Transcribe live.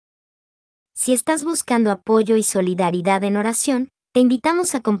Si estás buscando apoyo y solidaridad en oración, te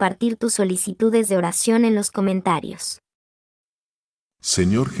invitamos a compartir tus solicitudes de oración en los comentarios.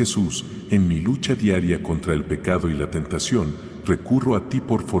 Señor Jesús, en mi lucha diaria contra el pecado y la tentación, recurro a ti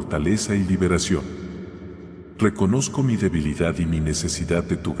por fortaleza y liberación. Reconozco mi debilidad y mi necesidad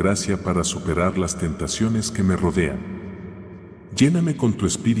de tu gracia para superar las tentaciones que me rodean. Lléname con tu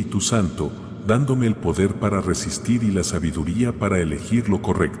Espíritu Santo, dándome el poder para resistir y la sabiduría para elegir lo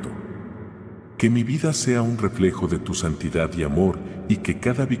correcto. Que mi vida sea un reflejo de tu santidad y amor, y que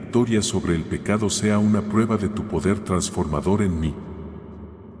cada victoria sobre el pecado sea una prueba de tu poder transformador en mí.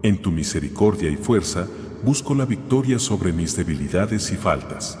 En tu misericordia y fuerza, busco la victoria sobre mis debilidades y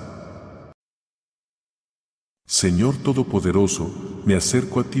faltas. Señor Todopoderoso, me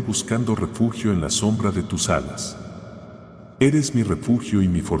acerco a ti buscando refugio en la sombra de tus alas. Eres mi refugio y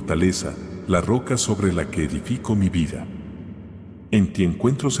mi fortaleza, la roca sobre la que edifico mi vida. En ti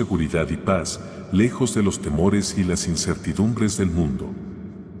encuentro seguridad y paz, lejos de los temores y las incertidumbres del mundo.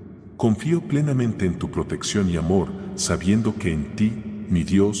 Confío plenamente en tu protección y amor, sabiendo que en ti, mi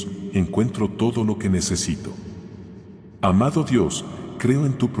Dios, encuentro todo lo que necesito. Amado Dios, creo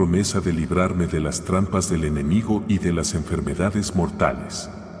en tu promesa de librarme de las trampas del enemigo y de las enfermedades mortales.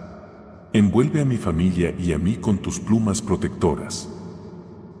 Envuelve a mi familia y a mí con tus plumas protectoras.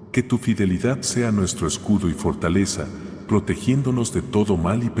 Que tu fidelidad sea nuestro escudo y fortaleza, protegiéndonos de todo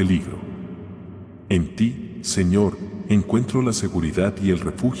mal y peligro. En ti, Señor, encuentro la seguridad y el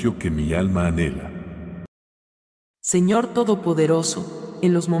refugio que mi alma anhela. Señor Todopoderoso,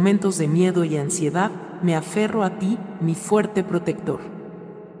 en los momentos de miedo y ansiedad, me aferro a ti, mi fuerte protector.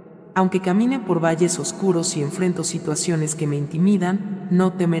 Aunque camine por valles oscuros y enfrento situaciones que me intimidan,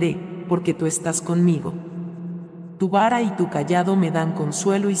 no temeré, porque tú estás conmigo. Tu vara y tu cayado me dan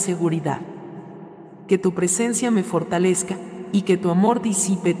consuelo y seguridad. Que tu presencia me fortalezca, y que tu amor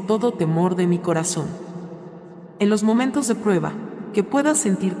disipe todo temor de mi corazón. En los momentos de prueba, que puedas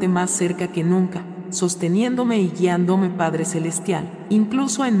sentirte más cerca que nunca, sosteniéndome y guiándome, Padre Celestial.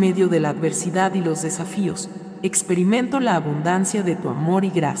 Incluso en medio de la adversidad y los desafíos, experimento la abundancia de tu amor y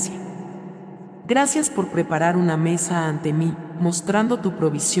gracia. Gracias por preparar una mesa ante mí, mostrando tu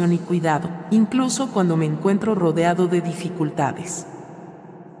provisión y cuidado, incluso cuando me encuentro rodeado de dificultades.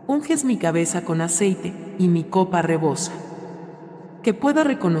 Unges mi cabeza con aceite, y mi copa rebosa. Que pueda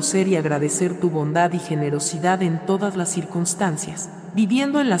reconocer y agradecer tu bondad y generosidad en todas las circunstancias,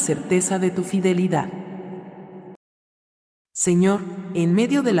 viviendo en la certeza de tu fidelidad. Señor, en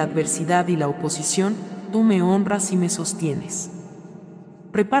medio de la adversidad y la oposición, tú me honras y me sostienes.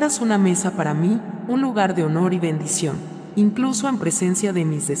 Preparas una mesa para mí, un lugar de honor y bendición, incluso en presencia de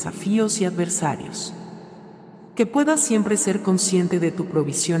mis desafíos y adversarios. Que pueda siempre ser consciente de tu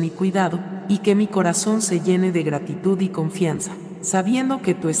provisión y cuidado, y que mi corazón se llene de gratitud y confianza, sabiendo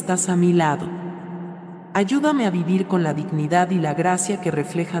que tú estás a mi lado. Ayúdame a vivir con la dignidad y la gracia que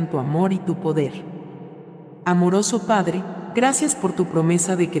reflejan tu amor y tu poder. Amoroso Padre, gracias por tu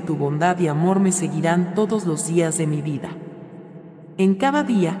promesa de que tu bondad y amor me seguirán todos los días de mi vida. En cada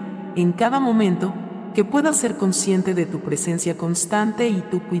día, en cada momento, que pueda ser consciente de tu presencia constante y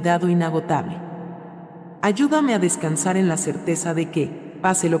tu cuidado inagotable. Ayúdame a descansar en la certeza de que,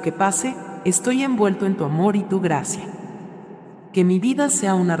 pase lo que pase, estoy envuelto en tu amor y tu gracia. Que mi vida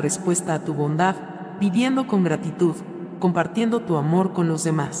sea una respuesta a tu bondad, viviendo con gratitud, compartiendo tu amor con los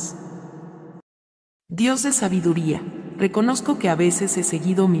demás. Dios de sabiduría, reconozco que a veces he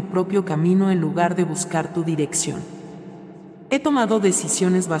seguido mi propio camino en lugar de buscar tu dirección. He tomado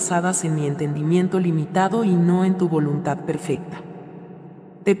decisiones basadas en mi entendimiento limitado y no en tu voluntad perfecta.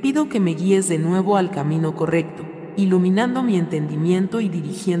 Te pido que me guíes de nuevo al camino correcto, iluminando mi entendimiento y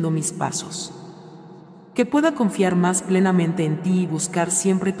dirigiendo mis pasos. Que pueda confiar más plenamente en ti y buscar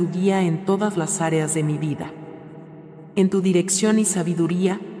siempre tu guía en todas las áreas de mi vida. En tu dirección y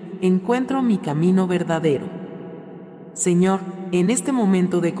sabiduría, encuentro mi camino verdadero. Señor, en este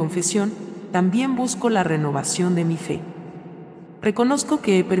momento de confesión, también busco la renovación de mi fe. Reconozco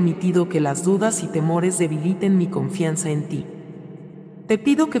que he permitido que las dudas y temores debiliten mi confianza en ti. Te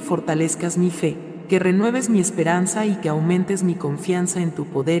pido que fortalezcas mi fe, que renueves mi esperanza y que aumentes mi confianza en tu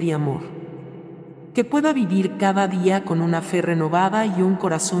poder y amor. Que pueda vivir cada día con una fe renovada y un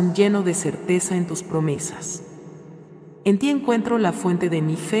corazón lleno de certeza en tus promesas. En ti encuentro la fuente de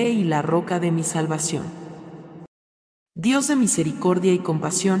mi fe y la roca de mi salvación. Dios de misericordia y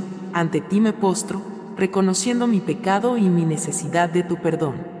compasión, ante ti me postro, reconociendo mi pecado y mi necesidad de tu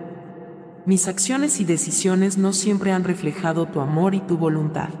perdón. Mis acciones y decisiones no siempre han reflejado tu amor y tu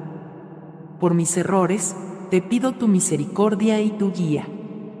voluntad. Por mis errores, te pido tu misericordia y tu guía.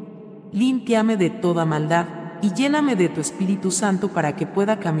 Límpiame de toda maldad, y lléname de tu Espíritu Santo para que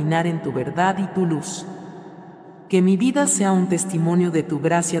pueda caminar en tu verdad y tu luz. Que mi vida sea un testimonio de tu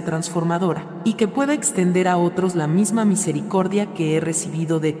gracia transformadora, y que pueda extender a otros la misma misericordia que he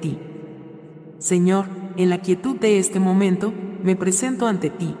recibido de ti. Señor, en la quietud de este momento, me presento ante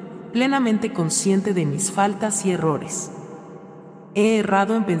ti, plenamente consciente de mis faltas y errores. He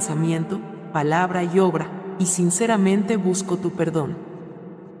errado en pensamiento, palabra y obra, y sinceramente busco tu perdón.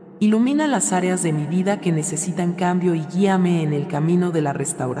 Ilumina las áreas de mi vida que necesitan cambio y guíame en el camino de la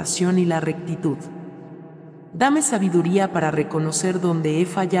restauración y la rectitud. Dame sabiduría para reconocer dónde he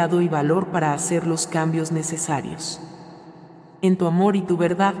fallado y valor para hacer los cambios necesarios. En tu amor y tu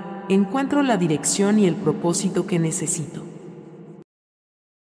verdad, encuentro la dirección y el propósito que necesito.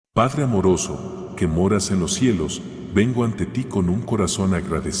 Padre amoroso, que moras en los cielos, vengo ante ti con un corazón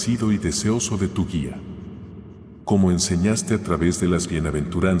agradecido y deseoso de tu guía. Como enseñaste a través de las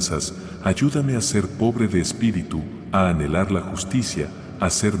bienaventuranzas, ayúdame a ser pobre de espíritu, a anhelar la justicia, a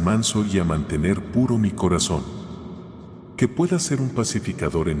ser manso y a mantener puro mi corazón. Que pueda ser un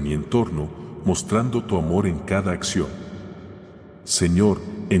pacificador en mi entorno, mostrando tu amor en cada acción. Señor,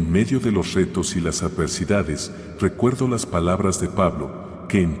 en medio de los retos y las adversidades, recuerdo las palabras de Pablo,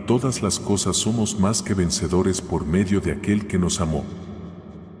 que en todas las cosas somos más que vencedores por medio de aquel que nos amó.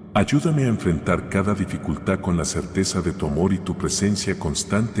 Ayúdame a enfrentar cada dificultad con la certeza de tu amor y tu presencia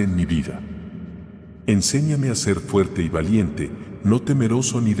constante en mi vida. Enséñame a ser fuerte y valiente, no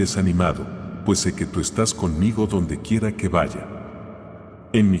temeroso ni desanimado, pues sé que tú estás conmigo donde quiera que vaya.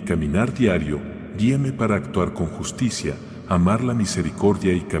 En mi caminar diario, guíame para actuar con justicia, amar la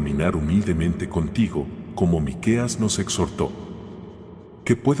misericordia y caminar humildemente contigo, como Miqueas nos exhortó.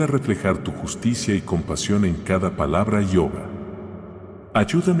 Que pueda reflejar tu justicia y compasión en cada palabra y obra.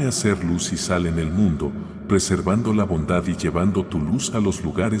 Ayúdame a ser luz y sal en el mundo, preservando la bondad y llevando tu luz a los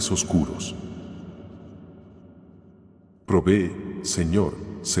lugares oscuros. Provee, Señor,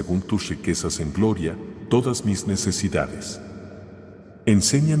 según tus riquezas en gloria, todas mis necesidades.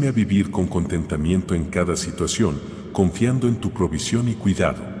 Enséñame a vivir con contentamiento en cada situación, confiando en tu provisión y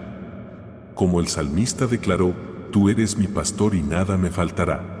cuidado. Como el salmista declaró, tú eres mi pastor y nada me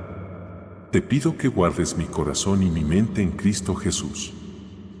faltará. Te pido que guardes mi corazón y mi mente en Cristo Jesús.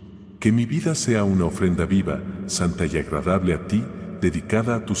 Que mi vida sea una ofrenda viva, santa y agradable a ti,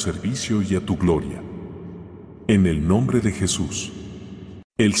 dedicada a tu servicio y a tu gloria. En el nombre de Jesús.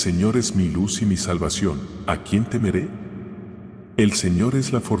 El Señor es mi luz y mi salvación, ¿a quién temeré? El Señor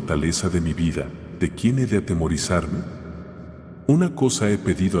es la fortaleza de mi vida, ¿de quién he de atemorizarme? Una cosa he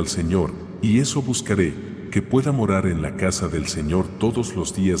pedido al Señor, y eso buscaré, que pueda morar en la casa del Señor todos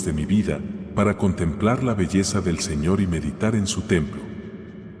los días de mi vida, para contemplar la belleza del Señor y meditar en su templo.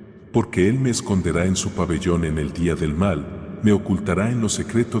 Porque Él me esconderá en su pabellón en el día del mal, me ocultará en lo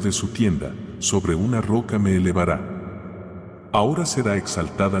secreto de su tienda, sobre una roca me elevará. Ahora será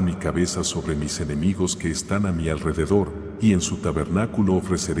exaltada mi cabeza sobre mis enemigos que están a mi alrededor, y en su tabernáculo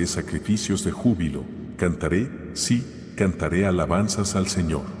ofreceré sacrificios de júbilo, cantaré, sí, cantaré alabanzas al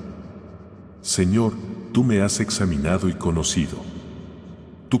Señor. Señor, tú me has examinado y conocido.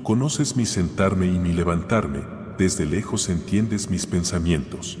 Tú conoces mi sentarme y mi levantarme, desde lejos entiendes mis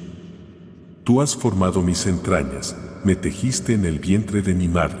pensamientos. Tú has formado mis entrañas, me tejiste en el vientre de mi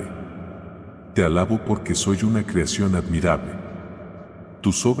madre. Te alabo porque soy una creación admirable.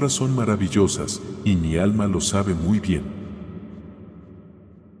 Tus obras son maravillosas, y mi alma lo sabe muy bien.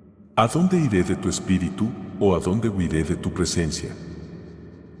 ¿A dónde iré de tu espíritu, o a dónde huiré de tu presencia?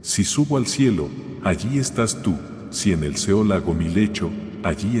 Si subo al cielo, allí estás tú, si en el Seol hago mi lecho,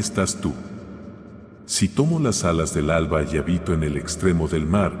 allí estás tú. Si tomo las alas del alba y habito en el extremo del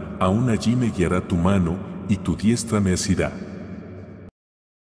mar, aún allí me guiará tu mano, y tu diestra me asirá.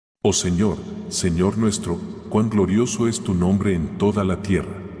 Oh Señor, Señor nuestro, cuán glorioso es tu nombre en toda la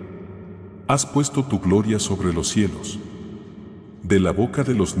tierra. Has puesto tu gloria sobre los cielos. De la boca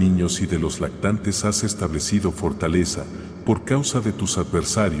de los niños y de los lactantes has establecido fortaleza, por causa de tus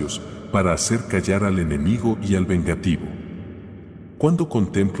adversarios, para hacer callar al enemigo y al vengativo. Cuando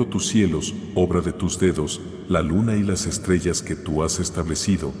contemplo tus cielos, obra de tus dedos, la luna y las estrellas que tú has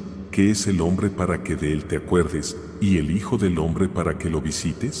establecido, ¿qué es el hombre para que de él te acuerdes, y el hijo del hombre para que lo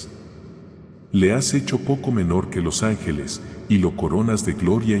visites? Le has hecho poco menor que los ángeles, y lo coronas de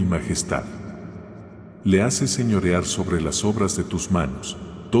gloria y majestad. Le haces señorear sobre las obras de tus manos,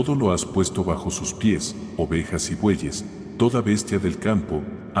 todo lo has puesto bajo sus pies, ovejas y bueyes, toda bestia del campo,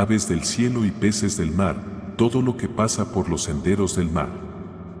 aves del cielo y peces del mar, todo lo que pasa por los senderos del mar.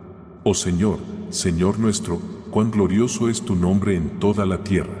 Oh Señor, Señor nuestro, cuán glorioso es tu nombre en toda la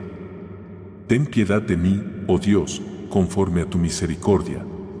tierra. Ten piedad de mí, oh Dios, conforme a tu misericordia,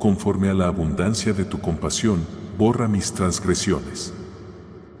 conforme a la abundancia de tu compasión, borra mis transgresiones.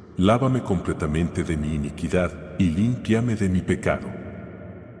 Lávame completamente de mi iniquidad y límpiame de mi pecado.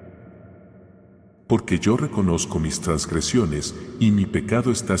 Porque yo reconozco mis transgresiones y mi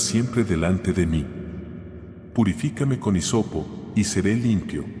pecado está siempre delante de mí. Purifícame con hisopo y seré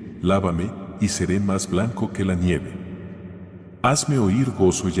limpio, lávame y seré más blanco que la nieve. Hazme oír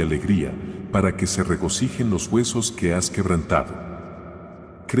gozo y alegría, para que se regocijen los huesos que has quebrantado.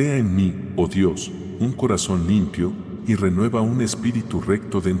 Crea en mí, oh Dios, un corazón limpio, y renueva un espíritu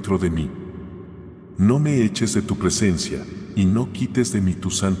recto dentro de mí. No me eches de tu presencia, y no quites de mí tu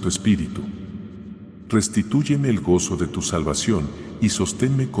Santo Espíritu. Restitúyeme el gozo de tu salvación, y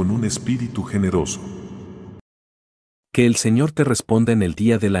sosténme con un espíritu generoso. Que el Señor te responda en el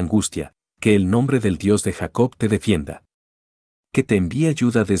día de la angustia, que el nombre del Dios de Jacob te defienda. Que te envíe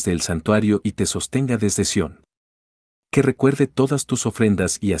ayuda desde el santuario y te sostenga desde Sión. Que recuerde todas tus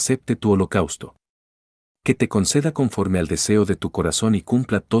ofrendas y acepte tu holocausto. Que te conceda conforme al deseo de tu corazón y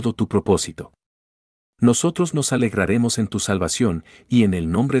cumpla todo tu propósito. Nosotros nos alegraremos en tu salvación, y en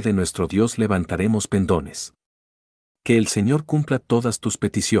el nombre de nuestro Dios levantaremos pendones. Que el Señor cumpla todas tus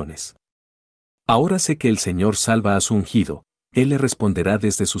peticiones. Ahora sé que el Señor salva a su ungido, Él le responderá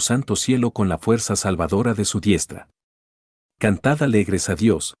desde su santo cielo con la fuerza salvadora de su diestra. Cantad alegres a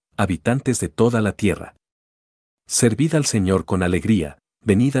Dios, habitantes de toda la tierra. Servid al Señor con alegría,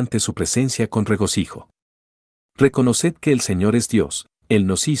 venid ante su presencia con regocijo. Reconoced que el Señor es Dios, Él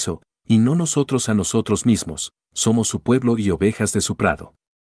nos hizo, y no nosotros a nosotros mismos, somos su pueblo y ovejas de su prado.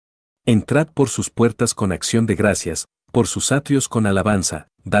 Entrad por sus puertas con acción de gracias, por sus atrios con alabanza,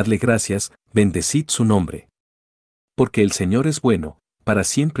 dadle gracias, bendecid su nombre. Porque el Señor es bueno, para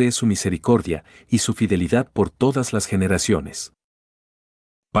siempre es su misericordia, y su fidelidad por todas las generaciones.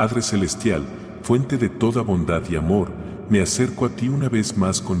 Padre Celestial, fuente de toda bondad y amor, me acerco a ti una vez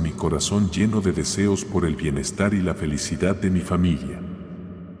más con mi corazón lleno de deseos por el bienestar y la felicidad de mi familia.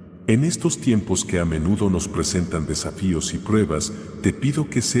 En estos tiempos que a menudo nos presentan desafíos y pruebas, te pido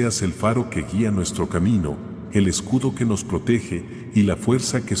que seas el faro que guía nuestro camino, el escudo que nos protege y la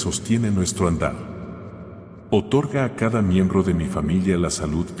fuerza que sostiene nuestro andar. Otorga a cada miembro de mi familia la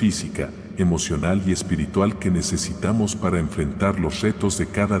salud física, emocional y espiritual que necesitamos para enfrentar los retos de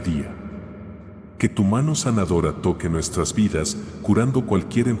cada día. Que tu mano sanadora toque nuestras vidas, curando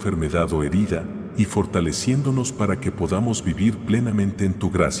cualquier enfermedad o herida, y fortaleciéndonos para que podamos vivir plenamente en tu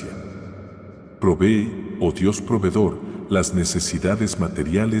gracia. Provee, oh Dios proveedor, las necesidades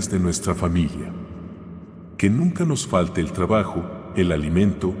materiales de nuestra familia. Que nunca nos falte el trabajo, el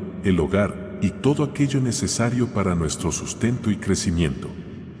alimento, el hogar y todo aquello necesario para nuestro sustento y crecimiento.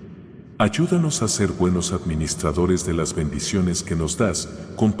 Ayúdanos a ser buenos administradores de las bendiciones que nos das,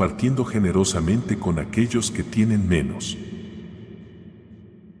 compartiendo generosamente con aquellos que tienen menos.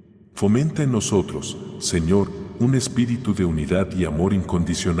 Fomenta en nosotros, Señor, un espíritu de unidad y amor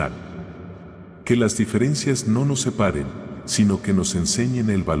incondicional. Que las diferencias no nos separen, sino que nos enseñen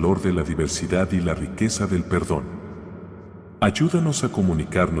el valor de la diversidad y la riqueza del perdón. Ayúdanos a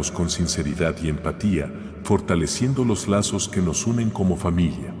comunicarnos con sinceridad y empatía, fortaleciendo los lazos que nos unen como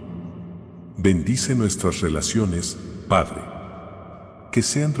familia. Bendice nuestras relaciones, Padre. Que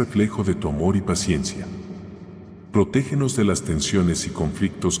sean reflejo de tu amor y paciencia. Protégenos de las tensiones y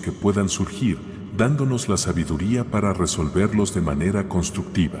conflictos que puedan surgir, dándonos la sabiduría para resolverlos de manera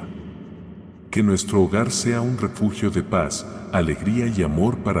constructiva. Que nuestro hogar sea un refugio de paz, alegría y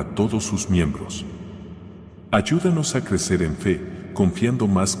amor para todos sus miembros. Ayúdanos a crecer en fe, confiando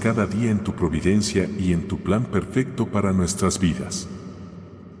más cada día en tu providencia y en tu plan perfecto para nuestras vidas.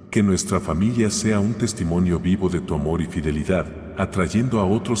 Que nuestra familia sea un testimonio vivo de tu amor y fidelidad, atrayendo a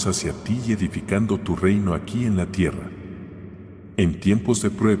otros hacia ti y edificando tu reino aquí en la tierra. En tiempos de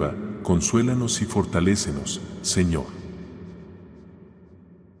prueba, consuélanos y fortalécenos, Señor.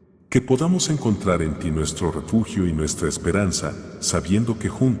 Que podamos encontrar en ti nuestro refugio y nuestra esperanza, sabiendo que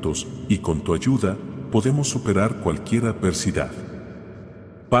juntos, y con tu ayuda, podemos superar cualquier adversidad.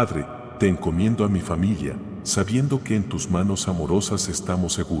 Padre, te encomiendo a mi familia, sabiendo que en tus manos amorosas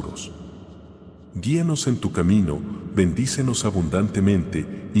estamos seguros. Guíanos en tu camino, bendícenos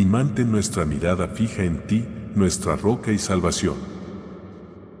abundantemente, y mantén nuestra mirada fija en ti, nuestra roca y salvación.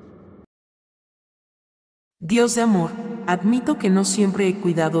 Dios de amor, admito que no siempre he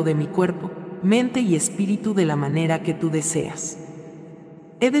cuidado de mi cuerpo, mente y espíritu de la manera que tú deseas.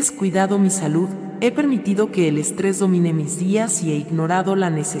 He descuidado mi salud, he permitido que el estrés domine mis días y he ignorado la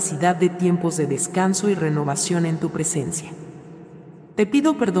necesidad de tiempos de descanso y renovación en tu presencia. Te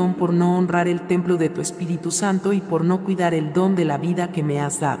pido perdón por no honrar el templo de tu Espíritu Santo y por no cuidar el don de la vida que me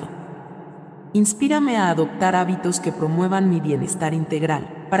has dado. Inspírame a adoptar hábitos que promuevan mi bienestar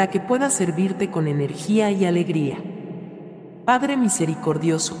integral, para que pueda servirte con energía y alegría. Padre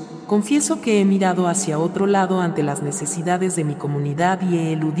misericordioso, confieso que he mirado hacia otro lado ante las necesidades de mi comunidad y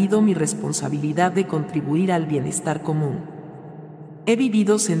he eludido mi responsabilidad de contribuir al bienestar común. He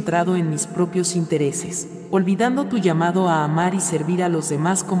vivido centrado en mis propios intereses, olvidando tu llamado a amar y servir a los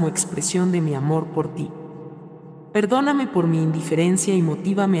demás como expresión de mi amor por ti. Perdóname por mi indiferencia y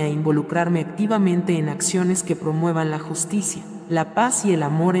motívame a involucrarme activamente en acciones que promuevan la justicia, la paz y el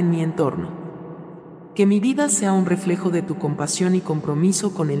amor en mi entorno. Que mi vida sea un reflejo de tu compasión y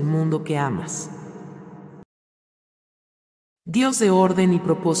compromiso con el mundo que amas. Dios de orden y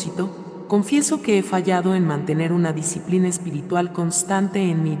propósito, confieso que he fallado en mantener una disciplina espiritual constante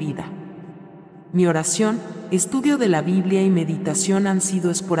en mi vida. Mi oración, estudio de la Biblia y meditación han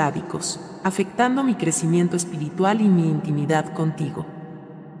sido esporádicos, afectando mi crecimiento espiritual y mi intimidad contigo.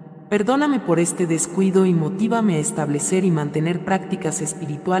 Perdóname por este descuido y motívame a establecer y mantener prácticas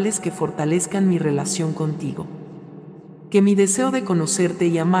espirituales que fortalezcan mi relación contigo. Que mi deseo de conocerte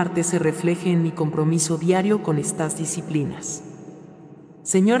y amarte se refleje en mi compromiso diario con estas disciplinas.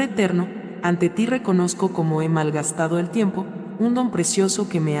 Señor eterno, ante ti reconozco cómo he malgastado el tiempo, un don precioso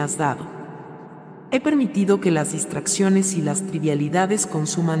que me has dado. He permitido que las distracciones y las trivialidades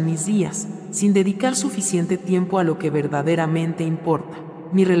consuman mis días, sin dedicar suficiente tiempo a lo que verdaderamente importa,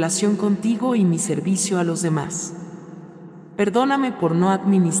 mi relación contigo y mi servicio a los demás. Perdóname por no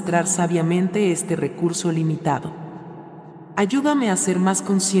administrar sabiamente este recurso limitado. Ayúdame a ser más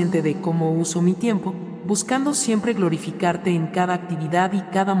consciente de cómo uso mi tiempo, buscando siempre glorificarte en cada actividad y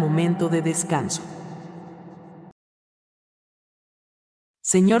cada momento de descanso.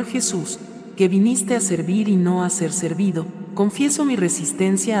 Señor Jesús, que viniste a servir y no a ser servido, confieso mi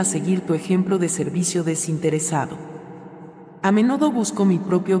resistencia a seguir tu ejemplo de servicio desinteresado. A menudo busco mi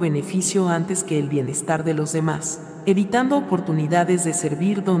propio beneficio antes que el bienestar de los demás, evitando oportunidades de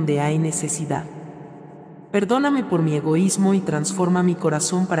servir donde hay necesidad. Perdóname por mi egoísmo y transforma mi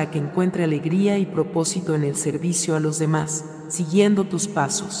corazón para que encuentre alegría y propósito en el servicio a los demás, siguiendo tus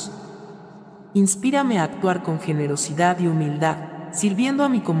pasos. Inspírame a actuar con generosidad y humildad, sirviendo a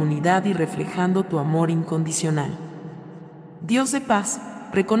mi comunidad y reflejando tu amor incondicional. Dios de paz,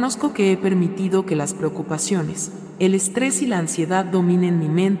 reconozco que he permitido que las preocupaciones, el estrés y la ansiedad dominen mi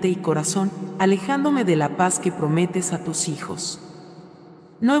mente y corazón, alejándome de la paz que prometes a tus hijos.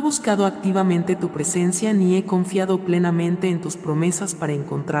 No he buscado activamente tu presencia ni he confiado plenamente en tus promesas para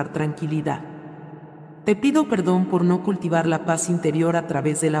encontrar tranquilidad. Te pido perdón por no cultivar la paz interior a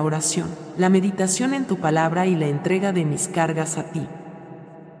través de la oración, la meditación en tu palabra y la entrega de mis cargas a ti.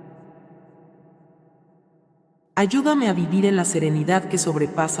 Ayúdame a vivir en la serenidad que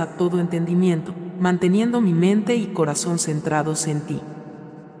sobrepasa todo entendimiento, manteniendo mi mente y corazón centrados en ti.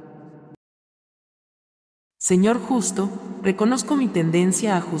 Señor justo, reconozco mi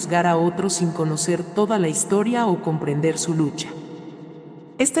tendencia a juzgar a otros sin conocer toda la historia o comprender su lucha.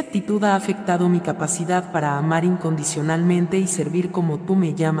 Esta actitud ha afectado mi capacidad para amar incondicionalmente y servir como tú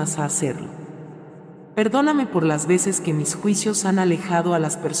me llamas a hacerlo. Perdóname por las veces que mis juicios han alejado a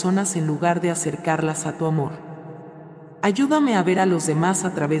las personas en lugar de acercarlas a tu amor. Ayúdame a ver a los demás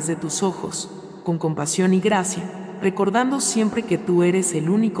a través de tus ojos, con compasión y gracia, recordando siempre que tú eres el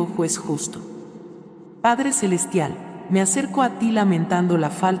único juez justo. Padre Celestial, me acerco a ti lamentando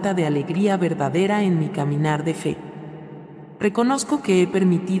la falta de alegría verdadera en mi caminar de fe. Reconozco que he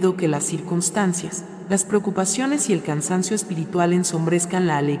permitido que las circunstancias, las preocupaciones y el cansancio espiritual ensombrezcan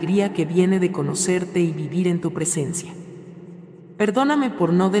la alegría que viene de conocerte y vivir en tu presencia. Perdóname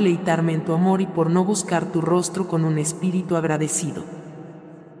por no deleitarme en tu amor y por no buscar tu rostro con un espíritu agradecido.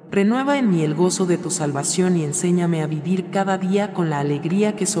 Renueva en mí el gozo de tu salvación y enséñame a vivir cada día con la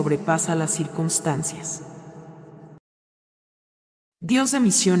alegría que sobrepasa las circunstancias. Dios de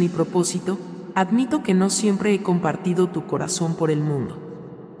misión y propósito, admito que no siempre he compartido tu corazón por el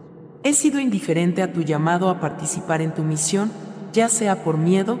mundo. He sido indiferente a tu llamado a participar en tu misión, ya sea por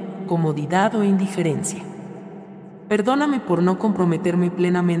miedo, comodidad o indiferencia. Perdóname por no comprometerme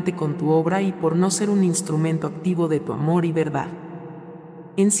plenamente con tu obra y por no ser un instrumento activo de tu amor y verdad.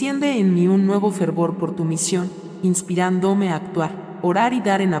 Enciende en mí un nuevo fervor por tu misión, inspirándome a actuar, orar y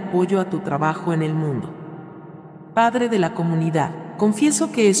dar en apoyo a tu trabajo en el mundo. Padre de la comunidad,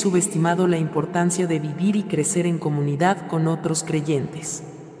 confieso que he subestimado la importancia de vivir y crecer en comunidad con otros creyentes.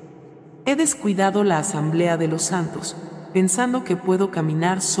 He descuidado la asamblea de los santos, pensando que puedo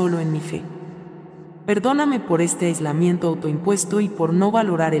caminar solo en mi fe. Perdóname por este aislamiento autoimpuesto y por no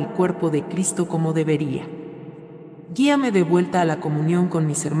valorar el cuerpo de Cristo como debería. Guíame de vuelta a la comunión con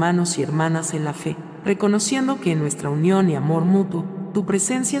mis hermanos y hermanas en la fe, reconociendo que en nuestra unión y amor mutuo, tu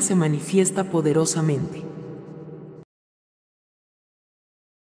presencia se manifiesta poderosamente.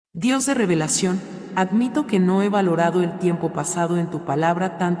 Dios de revelación, admito que no he valorado el tiempo pasado en tu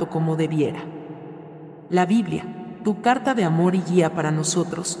palabra tanto como debiera. La Biblia, tu carta de amor y guía para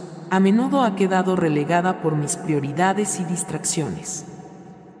nosotros, a menudo ha quedado relegada por mis prioridades y distracciones.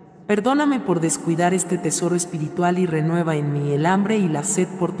 Perdóname por descuidar este tesoro espiritual y renueva en mí el hambre y la sed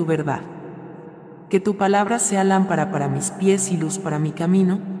por tu verdad. Que tu palabra sea lámpara para mis pies y luz para mi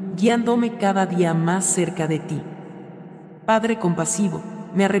camino, guiándome cada día más cerca de ti. Padre compasivo,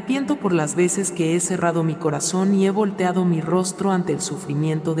 me arrepiento por las veces que he cerrado mi corazón y he volteado mi rostro ante el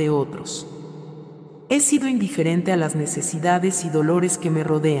sufrimiento de otros. He sido indiferente a las necesidades y dolores que me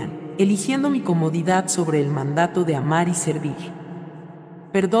rodean, eligiendo mi comodidad sobre el mandato de amar y servir.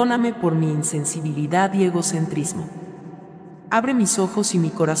 Perdóname por mi insensibilidad y egocentrismo. Abre mis ojos y mi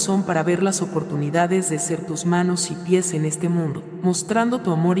corazón para ver las oportunidades de ser tus manos y pies en este mundo, mostrando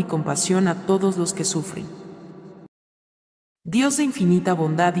tu amor y compasión a todos los que sufren. Dios de infinita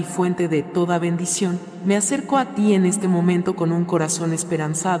bondad y fuente de toda bendición, me acerco a ti en este momento con un corazón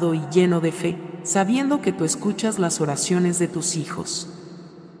esperanzado y lleno de fe, sabiendo que tú escuchas las oraciones de tus hijos.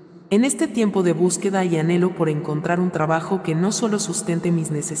 En este tiempo de búsqueda y anhelo por encontrar un trabajo que no solo sustente mis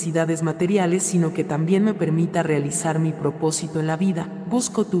necesidades materiales, sino que también me permita realizar mi propósito en la vida,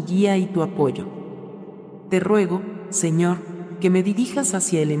 busco tu guía y tu apoyo. Te ruego, Señor, que me dirijas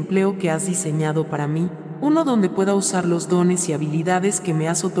hacia el empleo que has diseñado para mí, uno donde pueda usar los dones y habilidades que me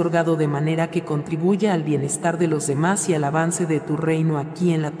has otorgado de manera que contribuya al bienestar de los demás y al avance de tu reino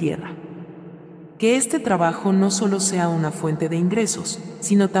aquí en la tierra. Que este trabajo no solo sea una fuente de ingresos,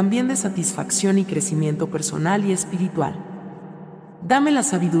 sino también de satisfacción y crecimiento personal y espiritual. Dame la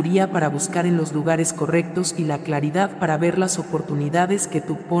sabiduría para buscar en los lugares correctos y la claridad para ver las oportunidades que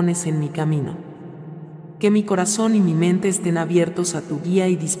tú pones en mi camino. Que mi corazón y mi mente estén abiertos a tu guía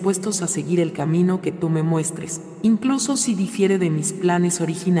y dispuestos a seguir el camino que tú me muestres, incluso si difiere de mis planes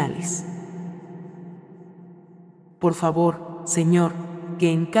originales. Por favor, Señor,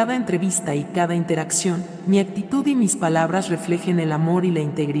 que en cada entrevista y cada interacción, mi actitud y mis palabras reflejen el amor y la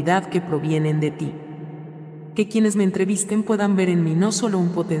integridad que provienen de ti. Que quienes me entrevisten puedan ver en mí no solo un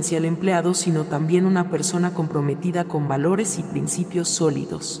potencial empleado, sino también una persona comprometida con valores y principios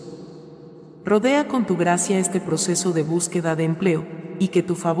sólidos. Rodea con tu gracia este proceso de búsqueda de empleo, y que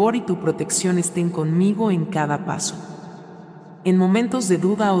tu favor y tu protección estén conmigo en cada paso. En momentos de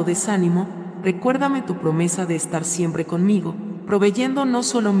duda o desánimo, recuérdame tu promesa de estar siempre conmigo, proveyendo no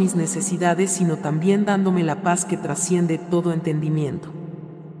solo mis necesidades, sino también dándome la paz que trasciende todo entendimiento.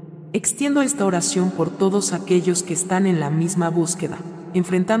 Extiendo esta oración por todos aquellos que están en la misma búsqueda,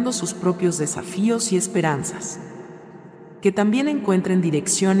 enfrentando sus propios desafíos y esperanzas. Que también encuentren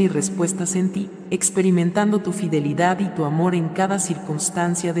dirección y respuestas en ti, experimentando tu fidelidad y tu amor en cada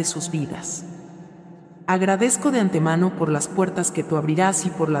circunstancia de sus vidas. Agradezco de antemano por las puertas que tú abrirás y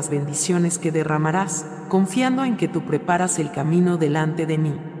por las bendiciones que derramarás, confiando en que tú preparas el camino delante de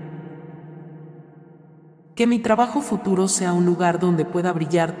mí. Que mi trabajo futuro sea un lugar donde pueda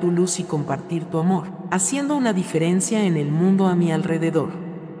brillar tu luz y compartir tu amor, haciendo una diferencia en el mundo a mi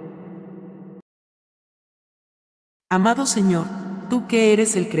alrededor. Amado Señor, tú que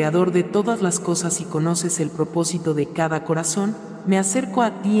eres el creador de todas las cosas y conoces el propósito de cada corazón, me acerco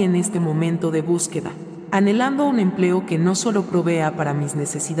a ti en este momento de búsqueda, anhelando un empleo que no solo provea para mis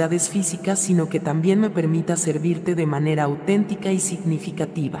necesidades físicas, sino que también me permita servirte de manera auténtica y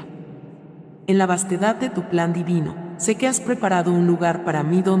significativa. En la vastedad de tu plan divino, sé que has preparado un lugar para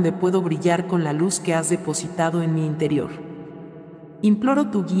mí donde puedo brillar con la luz que has depositado en mi interior. Imploro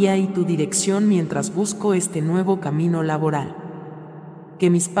tu guía y tu dirección mientras busco este nuevo camino laboral.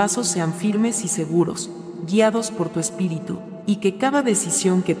 Que mis pasos sean firmes y seguros, guiados por tu espíritu, y que cada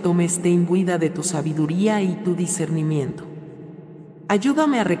decisión que tome esté imbuida de tu sabiduría y tu discernimiento.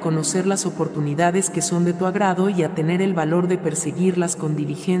 Ayúdame a reconocer las oportunidades que son de tu agrado y a tener el valor de perseguirlas con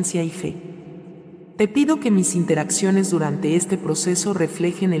diligencia y fe. Te pido que mis interacciones durante este proceso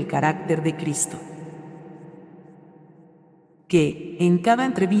reflejen el carácter de Cristo. Que, en cada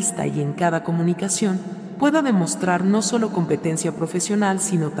entrevista y en cada comunicación, pueda demostrar no solo competencia profesional,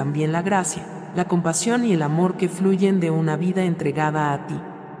 sino también la gracia, la compasión y el amor que fluyen de una vida entregada a ti.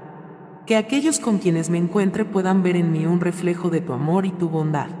 Que aquellos con quienes me encuentre puedan ver en mí un reflejo de tu amor y tu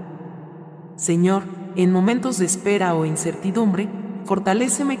bondad. Señor, en momentos de espera o incertidumbre,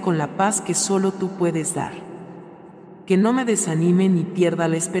 fortaléceme con la paz que solo tú puedes dar. Que no me desanime ni pierda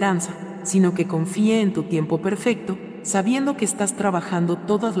la esperanza, sino que confíe en tu tiempo perfecto, sabiendo que estás trabajando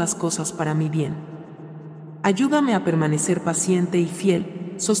todas las cosas para mi bien. Ayúdame a permanecer paciente y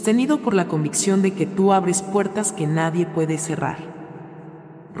fiel, sostenido por la convicción de que tú abres puertas que nadie puede cerrar.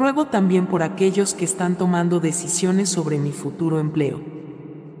 Ruego también por aquellos que están tomando decisiones sobre mi futuro empleo.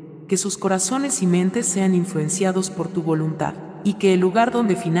 que sus corazones y mentes sean influenciados por tu voluntad, y que el lugar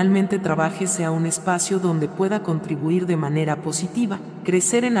donde finalmente trabaje sea un espacio donde pueda contribuir de manera positiva,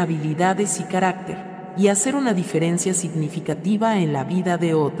 crecer en habilidades y carácter, y hacer una diferencia significativa en la vida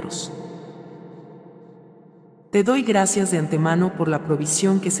de otros. Te doy gracias de antemano por la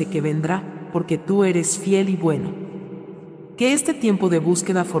provisión que sé que vendrá, porque tú eres fiel y bueno. Que este tiempo de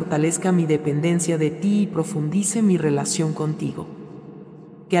búsqueda fortalezca mi dependencia de ti y profundice mi relación contigo.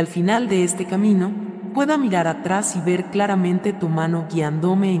 Que al final de este camino, pueda mirar atrás y ver claramente tu mano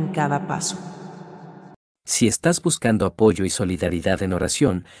guiándome en cada paso. Si estás buscando apoyo y solidaridad en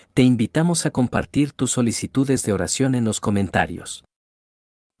oración, te invitamos a compartir tus solicitudes de oración en los comentarios.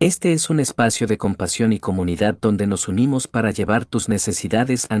 Este es un espacio de compasión y comunidad donde nos unimos para llevar tus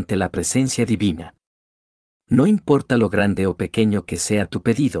necesidades ante la presencia divina. No importa lo grande o pequeño que sea tu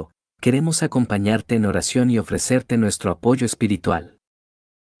pedido, queremos acompañarte en oración y ofrecerte nuestro apoyo espiritual.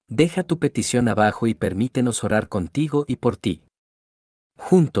 Deja tu petición abajo y permítenos orar contigo y por ti.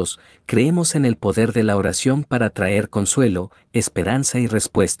 Juntos, creemos en el poder de la oración para traer consuelo, esperanza y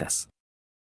respuestas.